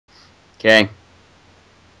Okay.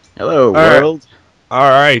 Hello, Alright. world.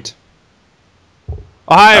 Alright. Oh,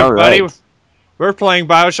 hi, everybody. Alright. We're playing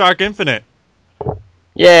Bioshock Infinite.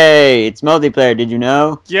 Yay! It's multiplayer, did you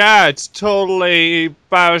know? Yeah, it's totally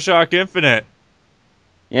Bioshock Infinite.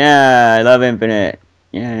 Yeah, I love Infinite.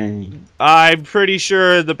 Yay. I'm pretty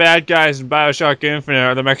sure the bad guys in Bioshock Infinite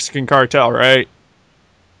are the Mexican cartel, right?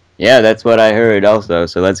 Yeah, that's what I heard also,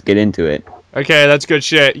 so let's get into it. Okay, that's good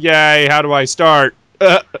shit. Yay, how do I start?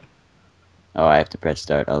 Oh, I have to press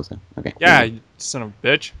start also. Okay. Yeah, you son of a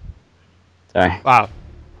bitch. Sorry. Wow.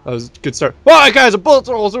 That was a good start. Oh, that guy's a bullet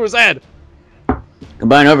hole through his head!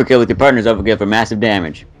 Combine overkill with your partner's overkill for massive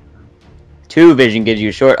damage. 2 vision gives you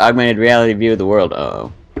a short augmented reality view of the world.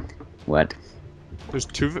 Uh-oh. What? There's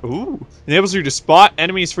two. Ooh. Enables you to spot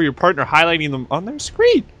enemies for your partner, highlighting them on their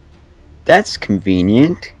screen. That's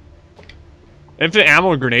convenient. Infinite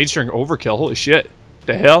ammo and grenades during overkill. Holy shit.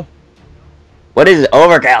 The hell? What is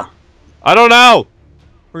overkill? I don't know!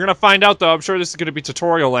 We're gonna find out though. I'm sure this is gonna be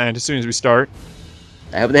tutorial land as soon as we start.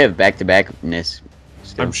 I hope they have back-to-backness.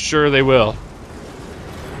 Still. I'm sure they will.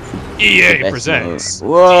 EA presents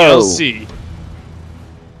Whoa. DLC.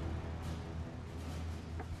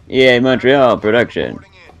 EA Montreal production.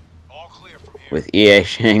 With EA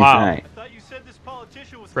Shanghai.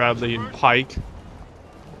 Bradley and Pike.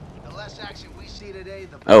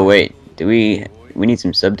 Oh wait, we need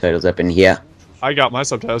some subtitles up in here. I got my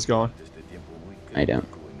subtitles going. I don't.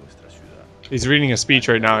 He's reading a speech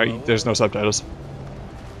right now. There's no subtitles.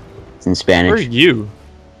 It's in Spanish. Where are you?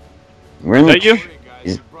 We're in Is that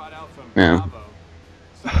you? No.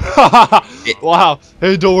 Wow.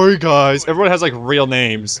 Hey, don't worry, guys. Everyone has like real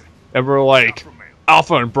names, and we're like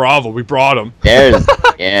Alpha and Bravo. We brought them. There's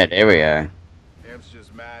yeah, there we are. Ham's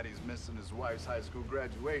just mad he's missing his wife's high school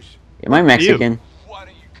graduation. Am I Mexican? Why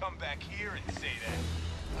don't you come back here and say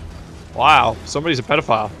that? Wow. Somebody's a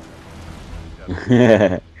pedophile.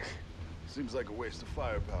 Seems like a waste of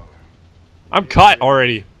firepower. I'm cut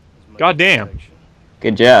already. God damn.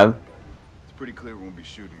 Good job. It's pretty clear we won't be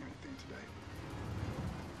shooting anything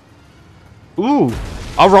today. Ooh.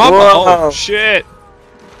 A romper. Whoa. Oh, shit.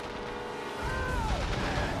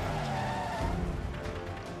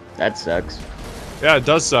 That sucks. Yeah, it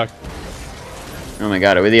does suck. Oh my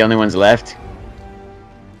god, are we the only ones left?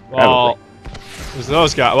 Well, there's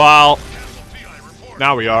those guys. Well,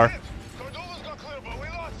 now we are.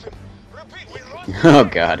 Oh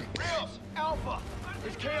god. Alpha!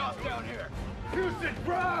 There's chaos down here! Houston,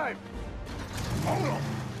 drive!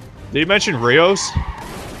 Did you mention Rios?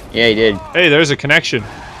 Yeah, he did. Hey, there's a connection.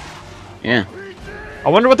 Yeah. I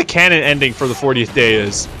wonder what the canon ending for the 40th day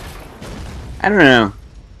is. I don't know.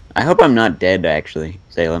 I hope I'm not dead, actually,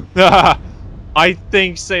 Salem. I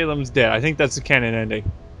think Salem's dead. I think that's the canon ending.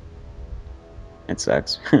 That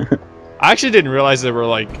sucks. I actually didn't realize they were,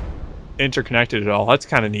 like, interconnected at all. That's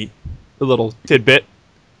kind of neat. A little tidbit.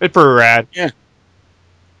 It's pretty rad. Yeah.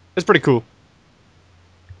 It's pretty cool.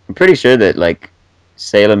 I'm pretty sure that, like,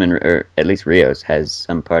 Salem, or at least Rios, has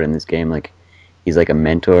some part in this game. Like, he's like a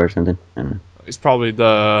mentor or something. I don't know. He's probably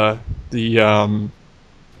the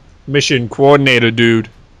mission coordinator dude.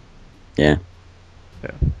 Yeah.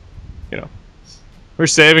 Yeah. You know. We're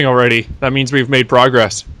saving already. That means we've made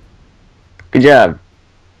progress. Good job.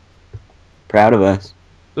 Proud of us.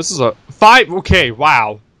 This is a 5. Okay,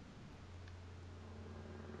 wow.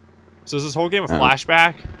 So is this whole game a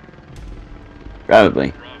flashback?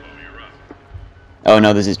 Probably. Oh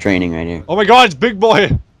no, this is training right here. Oh my god, it's Big Boy!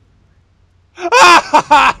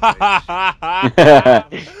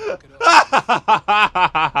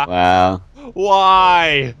 Wow.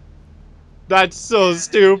 Why? That's so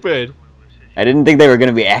stupid. I didn't think they were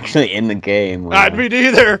gonna be actually in the game. Wow. Not me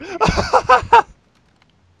neither.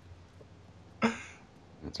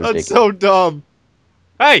 That's That's so dumb.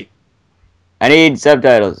 Hey! I need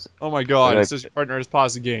subtitles. Oh my god, What? it says your partner has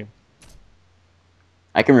paused the game.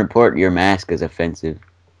 I can report your mask as offensive.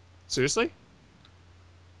 Seriously?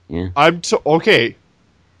 Yeah. Okay.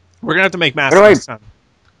 We're gonna have to make masks What do I- next time.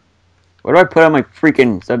 What do I put on my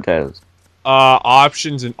freaking subtitles?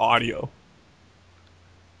 Options and audio.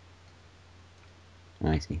 Oh,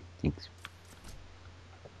 I see. Thanks.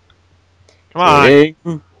 Come on.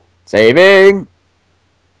 Saving. Saving.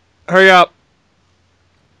 Hurry up.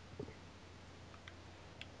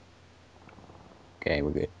 Okay,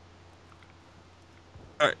 we're good.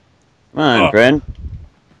 Alright. Come on, friend.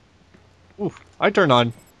 Oof, I turned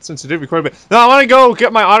on sensitivity quite a bit. No, I want to go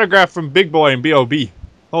get my autograph from Big Boy and B.O.B.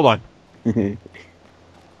 Hold on.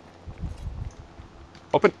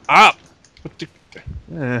 Open up. What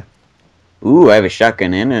the... Ooh, I have a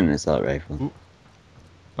shotgun and an assault rifle.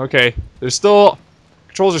 Okay, there's still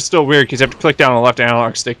Controls are still weird because you have to click down on the left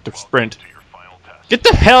analog stick to sprint. Get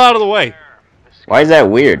the hell out of the way! Why is that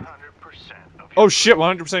weird? Oh shit,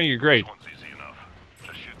 100% of your grade.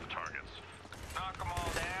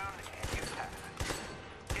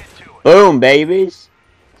 Boom, babies.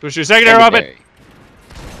 Push your secondary weapon.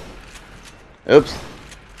 Oops.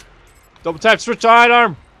 Double tap, switch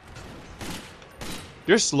sidearm.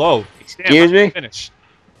 You're slow. Excuse me? Finished.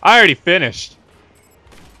 I already finished.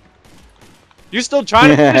 You're still trying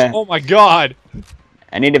to finish? Oh my god.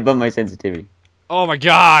 I need to bump my sensitivity. Oh my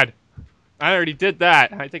god. I already did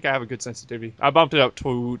that. I think I have a good sensitivity. I bumped it up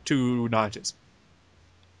two notches.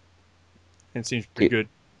 It seems pretty good.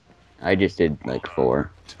 I just did like 4.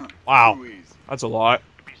 Wow. That's a lot.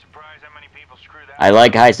 I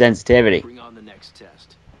like high sensitivity. Bring on the next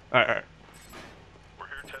test. Alright.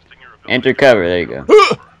 Enter cover, there you go.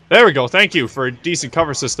 There we go. Thank you for a decent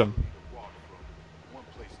cover system.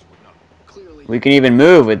 We can even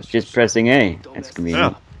move with just pressing A. That's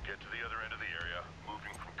convenient.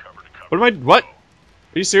 What? Are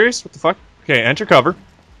you serious? What the fuck? Okay, enter cover.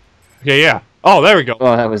 Okay, yeah. Oh, there we go.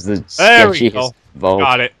 Oh, that was the There we sketchiest go. vault.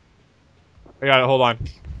 Got it. I got it. Hold on.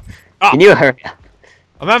 Can you hurry up?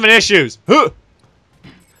 I'm having issues. Huh.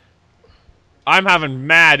 I'm having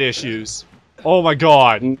mad issues. Oh my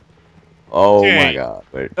god. Oh Okay. my god.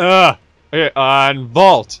 Wait. Okay, and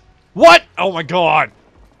vault. What? Oh my god.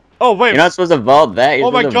 Oh wait. You're not supposed to vault that. You're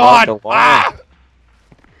Oh my supposed god. to vault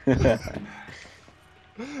the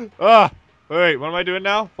wall. Wait. What am I doing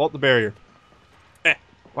now? Vault the barrier.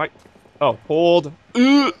 What? Oh, hold.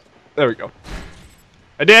 There we go.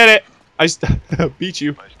 I did it. I beat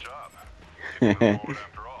you. Nice job.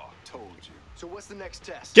 After all. Told you. So what's the next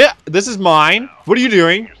test? Yeah, this is mine. What are you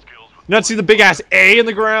doing? You not see the big ass A in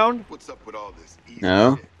the ground? What's up with all this easy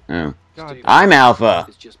No? shit? No. God. I'm alpha.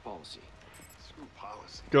 It's just policy. Screw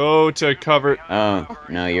policy. Go to cover. Oh,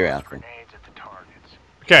 no, you're alpha.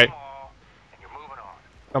 Okay.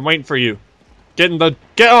 I'm waiting for you. Get on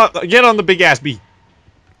the big ass B.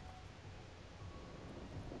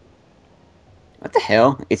 What the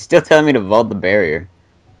hell? It's still telling me to vault the barrier.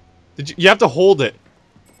 You have to hold it.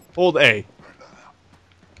 Hold A.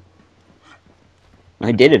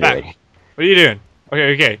 I did it Back. already. What are you doing?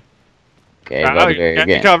 Okay. Okay, vault the barrier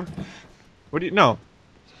again. Cover. What do you no?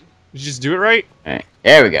 Did you just do it right? Alright,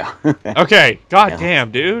 there we go. Okay. God No. damn,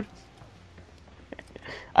 dude.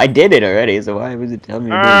 I did it already, so why was it telling me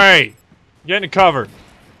to do it? Alright. Get in the cover.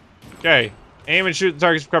 Okay. Aim and shoot the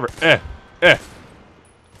targets from cover.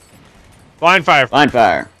 Blind fire. Blind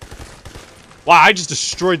fire. Wow, I just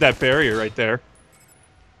destroyed that barrier right there.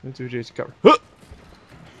 Into adjacent cover. Huh!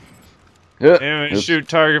 Aim and Oops. shoot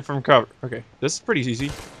target from cover. Okay. This is pretty easy.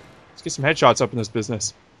 Let's get some headshots up in this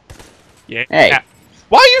business. Yeah. Hey.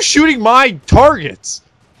 Why are you shooting my targets?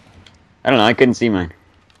 I don't know, I couldn't see mine.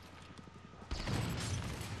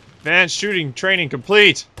 Advanced shooting training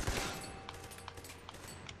complete.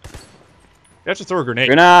 You have to throw a grenade.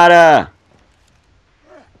 Granada!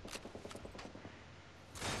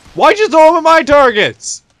 Why'd you throw them at my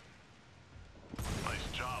targets? Nice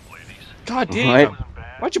job, ladies. God damn. What?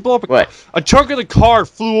 Why'd you blow up What? a chunk of the car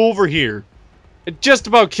flew over here. It just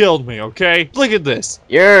about killed me, okay? Look at this.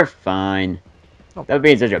 You're fine. Oh. Stop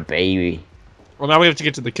being such a baby. Well, now we have to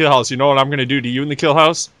get to the kill house. You know what I'm gonna do to you in the kill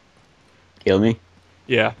house? Kill me?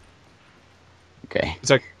 Yeah. Okay. Is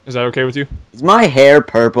that okay with you? Is my hair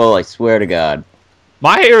purple? I swear to God.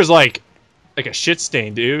 My hair is like a shit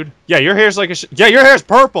stain, dude. Yeah, your hair's like yeah, your hair's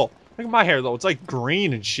purple. Look at my hair though. It's like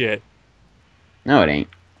green and shit. No, it ain't.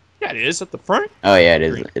 Yeah, it is at the front. Oh, yeah, it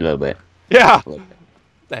is Green. a little bit. Yeah. A little bit.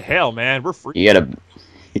 What the hell, man? We're free. You gotta...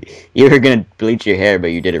 You were gonna bleach your hair,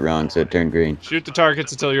 but you did it wrong, so it turned green. Shoot the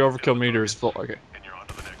targets until your overkill meter is full. Okay. And you're on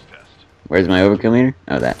to the next test. Where's my overkill meter?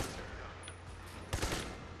 Oh, that.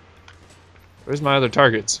 Where's my other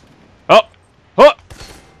targets? Oh! Oh!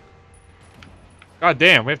 God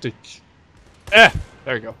damn, we have to... there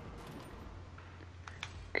we go.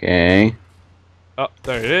 Okay. Oh,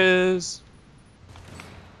 there it is.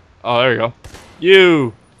 Oh, there we go.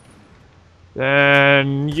 You!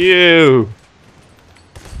 Then you!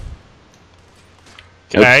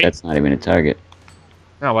 Oops, Okay. that's not even a target.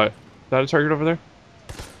 Now what? Is that a target over there?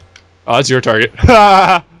 Oh, that's your target.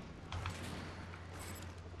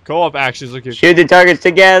 Co-op actions, look here. Shoot the targets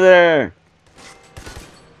together!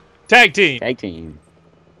 Tag team! Tag team.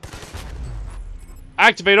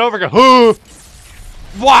 Activate overkill.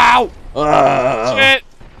 Wow! Ugh. Shit!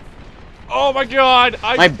 Oh my god!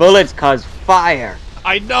 My bullets cause fire!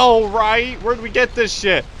 I know, right? Where do we get this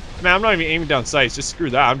shit? Man, I'm not even aiming down sights. Just screw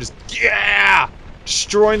that. I'm just, yeah!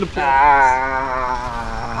 Destroying the place.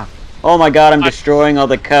 Ah. Oh my god, I'm destroying all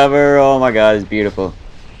the cover. Oh my god, it's beautiful.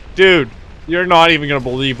 Dude, you're not even gonna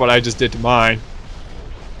believe what I just did to mine.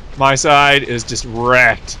 My side is just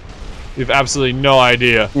wrecked. You have absolutely no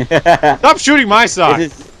idea. Stop shooting my side.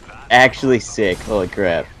 This is actually sick. Holy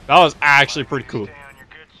crap. That was actually pretty cool.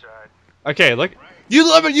 Okay, look.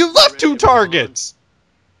 You left 2 targets!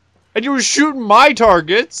 And you were shooting my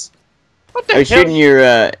targets? What the I was hell? shooting your,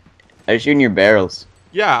 I was shooting your barrels.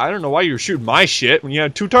 Yeah, I don't know why you were shooting my shit when you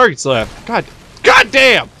had 2 targets left. God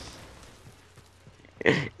damn!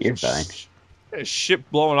 You're fine. There's shit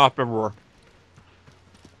blowing up everywhere.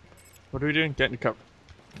 What are we doing? Get into cover.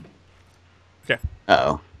 Okay.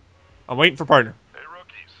 Uh-oh. I'm waiting for partner. Hey,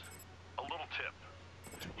 rookies. A little tip.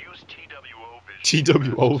 Use TWO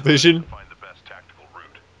vision. TWO vision? To find the best tactical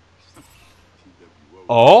route.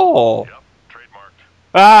 Oh! Yep, trademarked.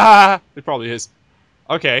 Ah! It probably is.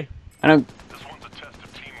 Okay. I don't... This one's a test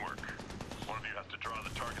of teamwork. One of you has to draw the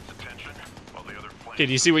target's attention, while the other flanks. Okay,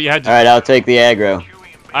 do you see what you had to Alright, I'll take the aggro.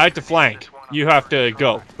 I have to flank. You have to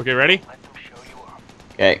go. Okay, ready?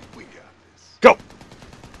 Okay. Go!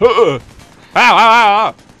 Ow, ow, ow,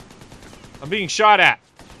 ow! I'm being shot at.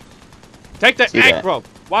 Take the See that. aggro.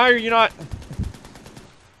 Why are you not...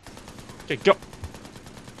 Okay, go.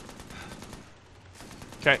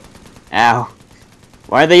 Okay. Ow.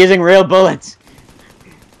 Why are they using real bullets?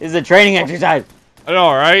 This is a training exercise. I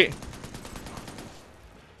know, right?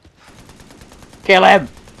 Kill him.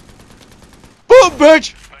 Boom,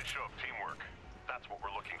 bitch! Nice show of teamwork. That's what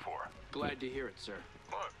we're looking for. Glad to hear it, sir.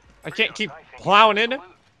 Look, I can't keep plowing in him.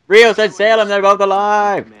 Rios and Salem, they're both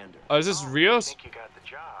alive. Commander. Oh, is this Rios? think you got the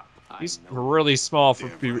job. He's really small for...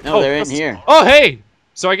 No, they're in here. Oh, hey!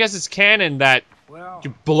 So I guess it's canon that Well,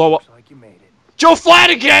 you blow up... looks like you made it. Joe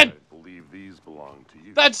Flanagan! I believe these belong to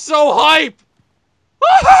you. That's so hype!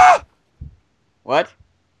 Ah! What?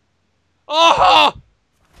 Oh!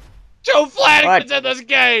 Joe Flanagan's What? in this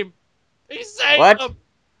game! He saved What? them!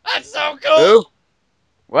 That's so cool! Who?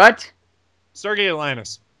 What? Stargate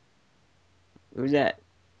Atlantis. Who's that?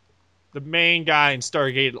 The main guy in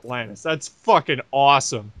Stargate Atlantis. That's fucking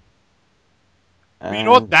awesome. You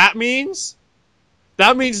know what that means?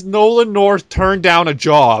 That means Nolan North turned down a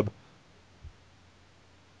job.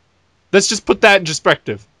 Let's just put that in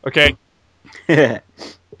perspective, okay?